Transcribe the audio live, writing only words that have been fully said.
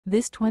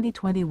This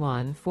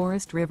 2021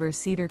 Forest River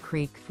Cedar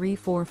Creek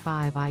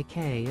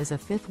 345IK is a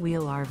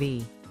fifth-wheel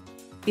RV.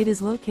 It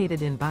is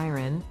located in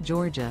Byron,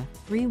 Georgia,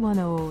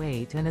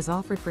 31008 and is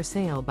offered for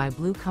sale by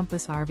Blue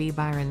Compass RV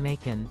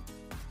Byron-Macon.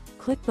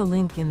 Click the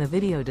link in the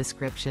video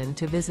description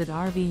to visit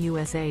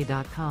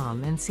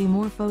RVUSA.com and see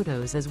more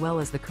photos as well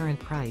as the current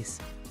price.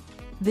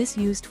 This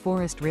used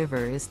Forest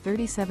River is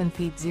 37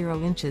 feet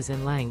 0 inches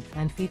in length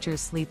and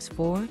features sleeps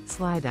 4,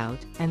 Slideout,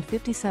 and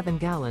 57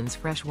 gallons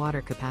fresh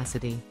water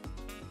capacity.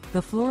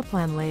 The floor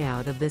plan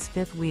layout of this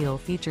fifth wheel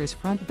features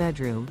front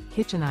bedroom,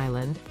 kitchen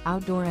island,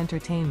 outdoor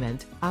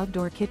entertainment,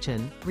 outdoor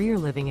kitchen, rear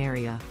living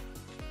area.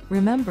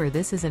 Remember,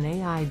 this is an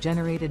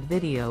AI-generated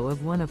video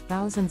of one of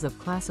thousands of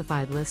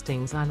classified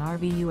listings on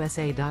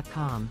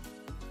RVUSA.com.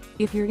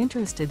 If you're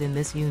interested in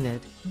this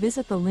unit,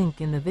 visit the link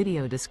in the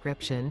video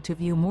description to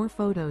view more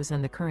photos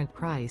and the current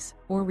price,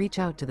 or reach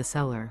out to the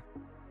seller.